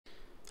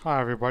Hi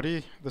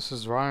everybody, this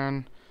is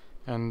Ryan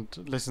and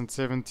lesson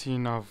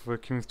 17 of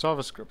working with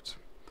JavaScript.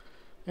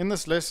 In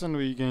this lesson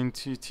we're going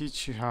to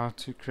teach you how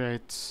to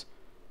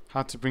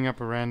bring up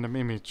a random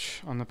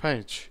image on the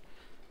page.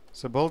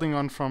 So building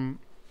on from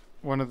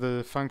one of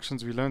the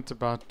functions we learnt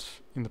about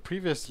in the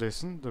previous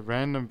lesson, the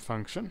random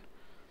function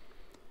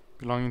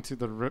belonging to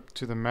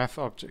the math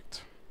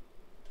object.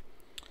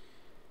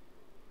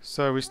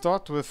 So we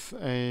start with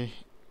a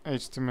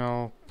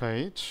HTML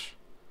page,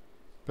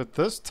 but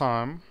this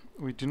time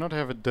we do not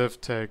have a div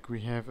tag,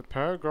 we have a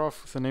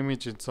paragraph with an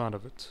image inside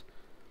of it.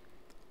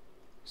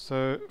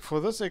 So for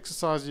this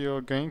exercise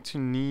you're going to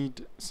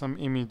need some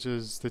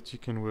images that you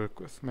can work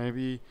with,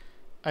 maybe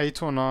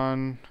 8 or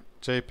 9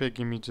 JPEG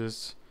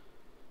images.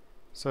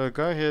 So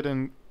go ahead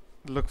and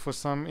look for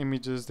some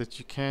images that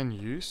you can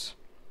use,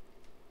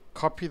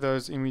 copy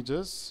those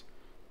images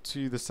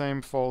to the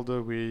same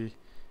folder where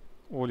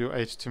all your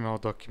HTML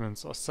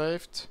documents are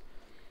saved.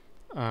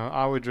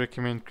 I would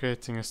recommend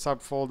creating a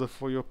subfolder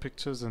for your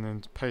pictures and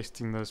then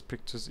pasting those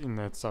pictures in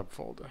that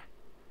subfolder.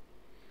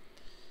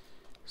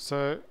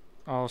 So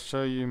I'll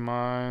show you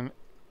mine.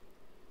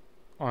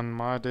 On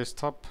my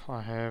desktop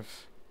I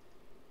have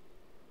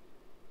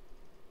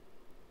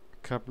a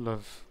couple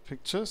of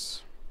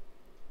pictures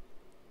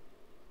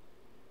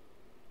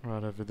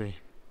right over there.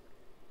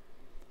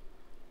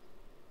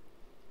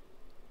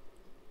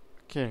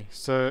 Okay,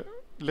 so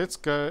let's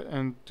go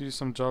and do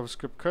some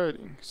JavaScript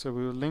coding. So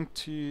we'll link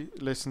to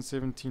lesson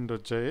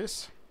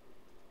 17.js.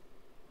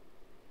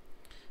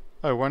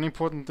 Oh, one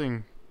important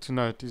thing to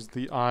note is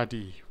the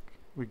ID.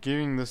 We're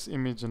giving this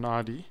image an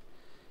ID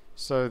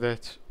so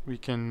that we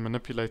can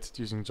manipulate it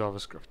using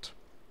JavaScript.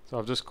 So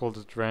I've just called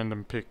it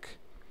random pick.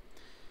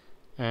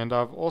 And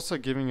I've also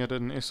given it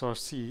an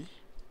src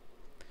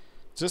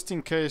just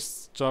in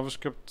case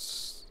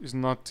JavaScript is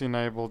not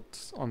enabled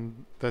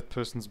on that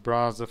person's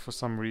browser for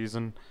some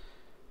reason.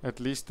 At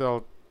least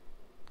they'll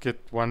get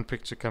one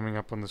picture coming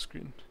up on the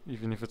screen,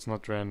 even if it's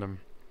not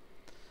random.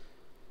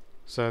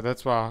 So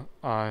that's why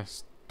I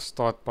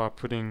start by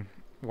putting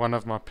one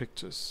of my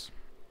pictures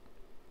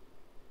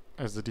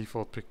as the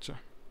default picture.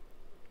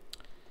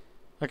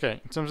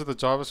 Okay, in terms of the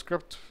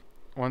JavaScript,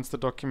 once the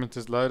document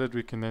is loaded,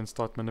 we can then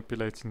start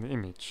manipulating the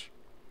image.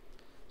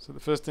 So the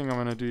first thing I'm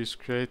going to do is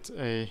create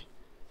a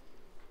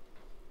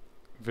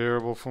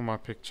variable for my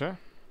picture.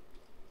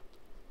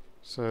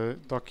 So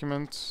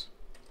document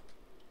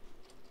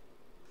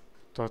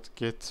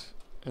 .get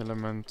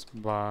element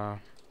by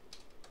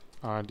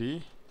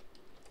ID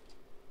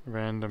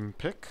random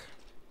pick.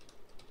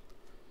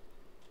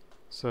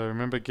 So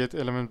remember, get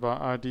element by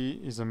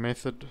ID is a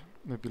method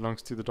that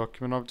belongs to the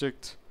document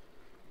object,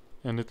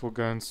 and it will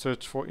go and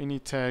search for any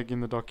tag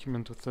in the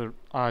document with the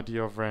ID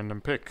of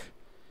random pick.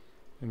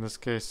 In this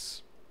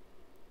case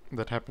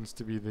that happens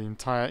to be the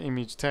entire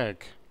image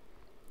tag.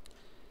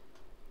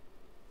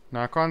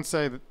 Now I can't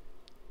say that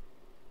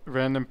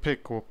random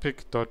pick or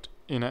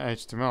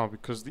pick.innerHTML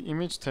because the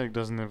image tag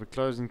doesn't have a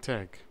closing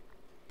tag.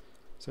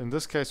 So in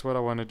this case what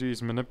I want to do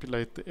is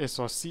manipulate the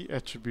src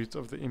attribute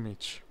of the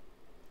image.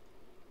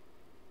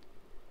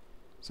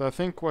 So I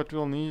think what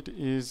we'll need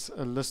is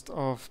a list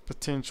of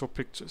potential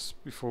pictures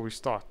before we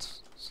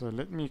start. So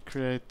let me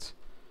create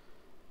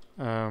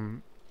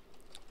an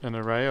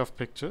array of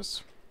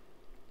pictures,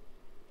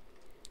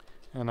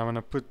 and I'm going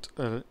to put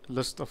a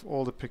list of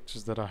all the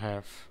pictures that I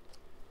have.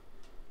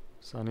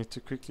 So I need to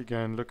quickly go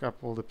and look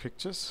up all the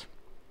pictures.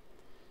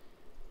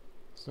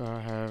 So I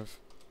have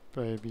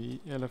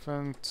baby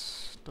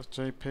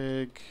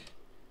elephant.jpg.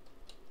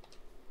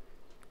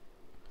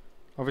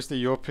 Obviously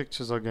your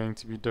pictures are going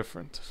to be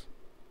different.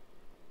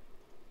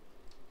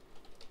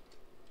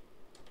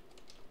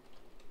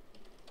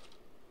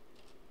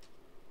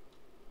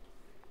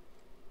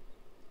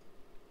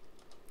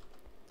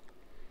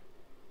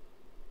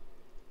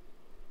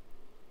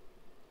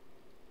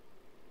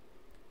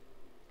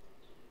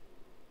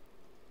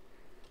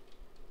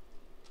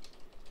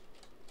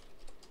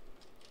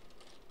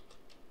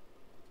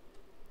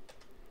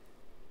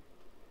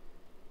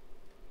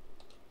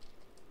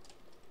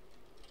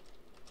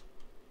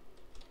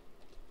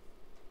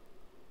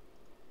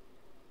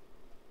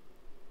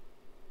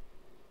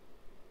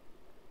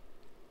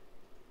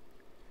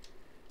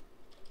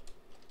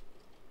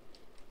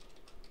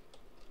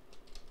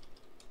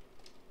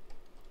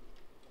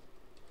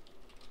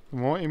 The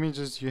more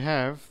images you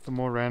have, the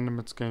more random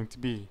it's going to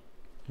be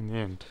in the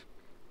end.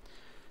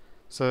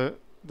 So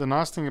the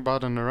nice thing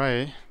about an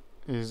array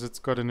is it's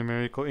got a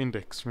numerical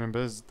index.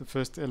 Remember, the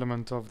first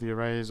element of the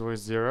array is always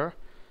 0.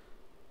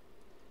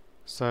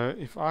 So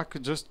if I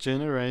could just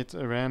generate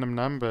a random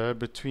number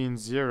between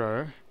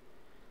 0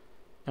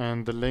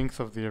 and the length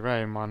of the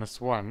array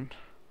 -1,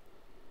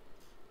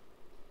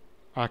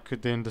 I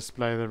could then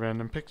display the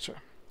random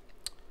picture.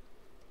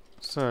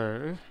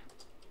 So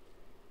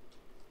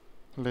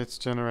let's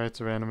generate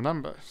a random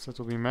number. So it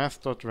will be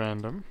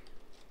math.random,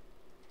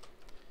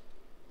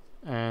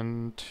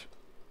 and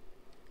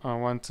I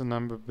want a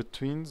number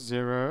between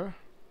 0,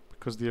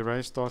 because the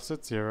array starts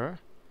at 0,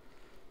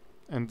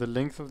 and the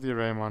length of the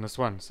array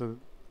 -1. So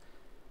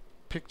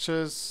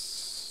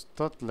pictures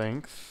dot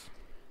length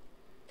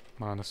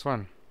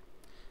 -1.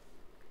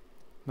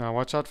 Now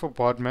watch out for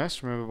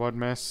BODMAS. Remember,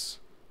 BODMAS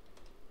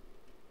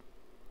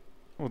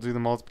will do the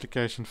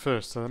multiplication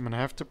first, so I'm going to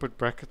have to put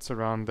brackets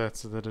around that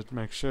so that it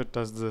makes sure it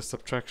does the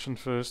subtraction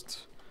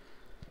first.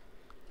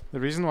 The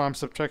reason why I'm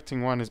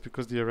subtracting 1 is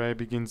because the array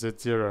begins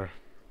at 0,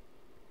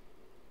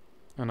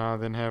 and I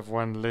then have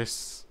one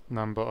less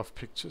number of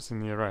pictures in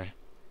the array.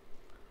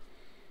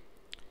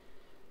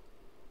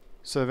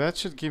 So that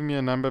should give me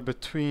a number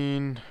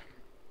between,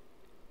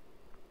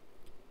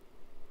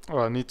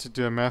 I need to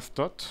do a math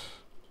dot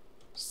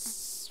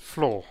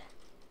floor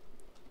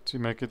to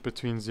make it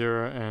between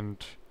 0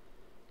 and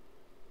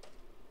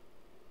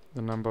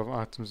the number of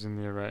items in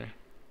the array.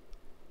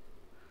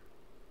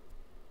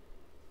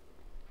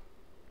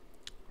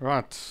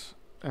 Right,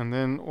 and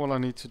then all I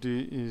need to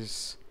do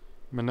is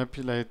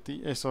manipulate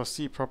the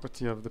src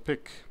property of the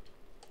pick.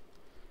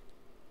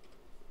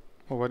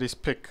 Well, what is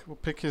pick? Well,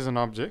 pick is an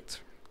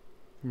object.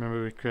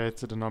 Remember, we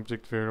created an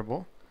object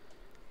variable,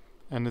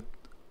 and it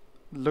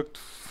looked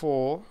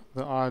for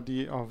the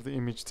ID of the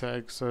image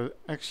tag. So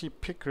actually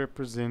pick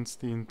represents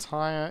the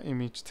entire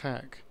image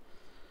tag.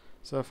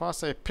 So if I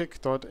say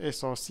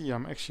pick.src,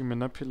 I'm actually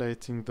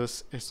manipulating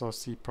this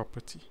src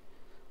property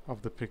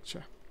of the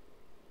picture.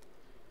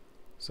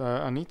 So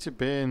I need to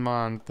bear in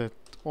mind that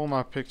all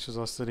my pictures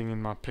are sitting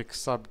in my pick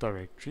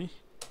subdirectory,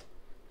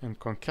 and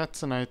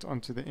concatenate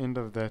onto the end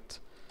of that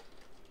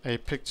a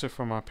picture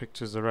from my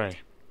pictures array.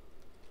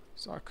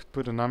 So I could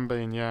put a number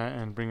in here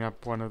and bring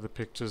up one of the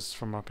pictures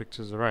from my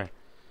pictures array.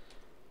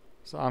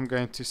 So I'm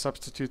going to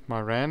substitute my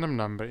random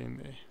number in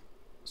there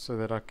so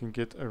that I can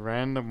get a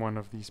random one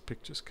of these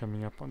pictures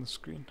coming up on the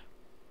screen.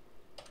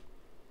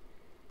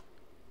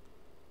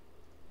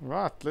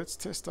 Right, let's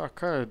test our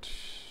code.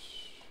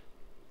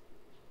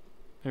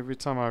 Every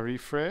time I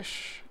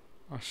refresh,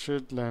 I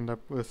should land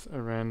up with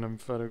a random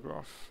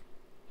photograph.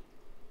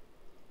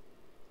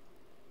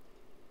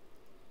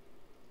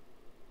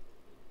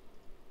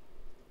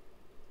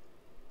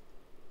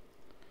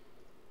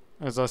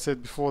 As I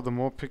said before, the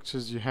more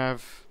pictures you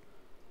have,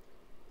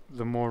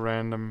 the more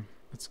random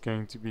it's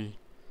going to be.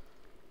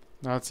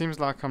 Now it seems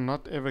like I'm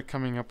not ever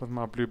coming up with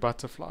my blue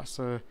butterfly,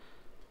 so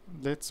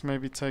let's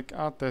maybe take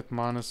out that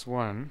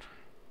 -1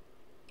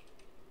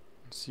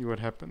 and see what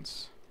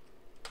happens.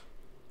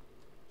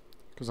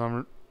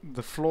 Because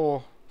the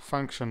floor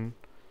function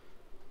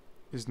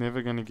is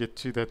never going to get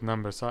to that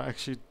number, so I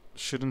actually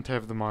shouldn't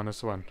have the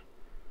 -1.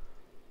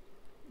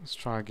 Let's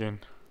try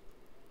again.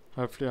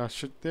 Hopefully I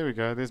should. There we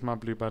go, there's my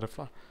blue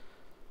butterfly.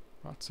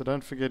 Right, so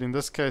don't forget, in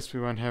this case we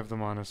won't have the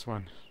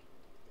 -1.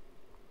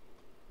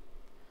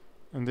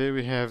 And there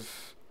we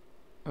have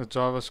a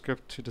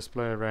JavaScript to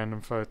display a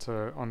random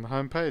photo on the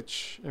home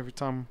page. Every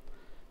time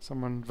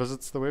someone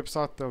visits the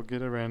website, they'll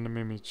get a random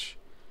image.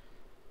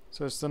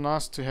 So it's a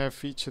nice to have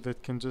feature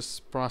that can just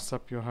spice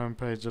up your home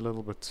page a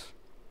little bit.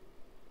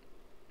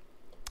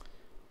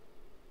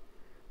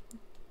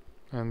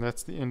 And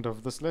that's the end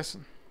of this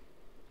lesson.